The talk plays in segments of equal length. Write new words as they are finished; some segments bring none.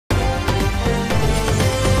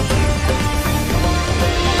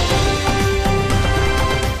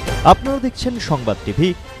আপনারা দেখছেন সংবাদ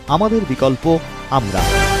টিভি, আমাদের বিকল্প আমরা।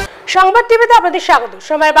 সংবাদ টিভিতে আপনাদের স্বাগত।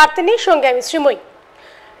 সময়ের বার্তা নিয়ে সঙ্গে আমি শ্রীময়ী।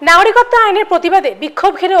 নাগরিকত্ব আইনের প্রতিবাদে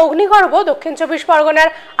বিক্ষোভ ঘিরে অগ্নিগর্ভ দক্ষিণ 24 পরগনার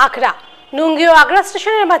আখড়া, নুঙ্গি ও আগ্রা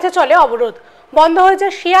স্টেশনের মাঝে চলে অবরোধ। বন্ধ হয়েছে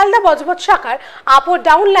লদহ-বজবজ শাখার আপ ও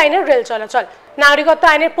ডাউন লাইনের রেল চলাচল। নাগরিকত্ব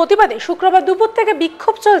আইনের প্রতিবাদে শুক্রবার দুপুর থেকে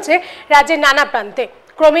বিক্ষোভ চলছে রাজ্যের নানা প্রান্তে।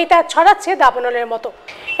 ক্রমেই তা ছড়াচ্ছে দাবানলের মতো।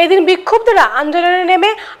 এদিন বিক্ষুব্ধরা আন্দোলনে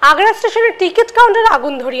নেমে আগ্রা স্টেশনের টিকিট কাউন্টারে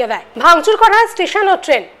আগুন ধরিয়ে দেয়, ভাঙচুর করা হয় স্টেশন ও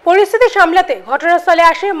ট্রেন। পরিস্থিতি সামলাতে ঘটনাস্থলে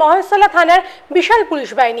আসে মহেশতলা থানার বিশাল পুলিশ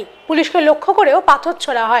বাহিনী। পুলিশকে লক্ষ্য করেও পাথর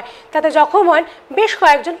ছোড়া হয়, তাতে জখম হন বেশ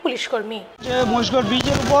কয়েকজন পুলিশ কর্মী। মহেশগড়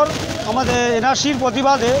ব্রিজের উপর আমাদের এনআরসির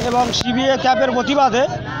প্রতিবাদে এবং সিবিএ ক্যাপের প্রতিবাদে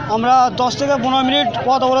আমরা 10 থেকে 15 মিনিট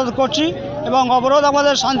পথ অবরোধ করছি এবং অবরোধ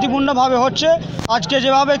আমাদের শান্তিপূর্ণভাবে হচ্ছে। আজকে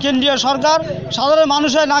যেভাবে কেন্দ্রীয় সরকার সাধারণ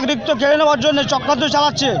মানুষের নাগরিকত্ব কেড়ে নেওয়ার জন্য চক্রান্ত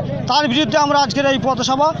চালাচ্ছে, তার বিরুদ্ধে আমরা আজকের এই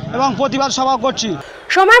পথসভা এবং প্রতিবাদ সভা করছি।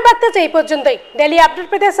 সময় বার্তা এই পর্যন্তই। ডেইলি আপডেট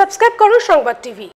পেতে সাবস্ক্রাইব করুন সংবাদ টিভি।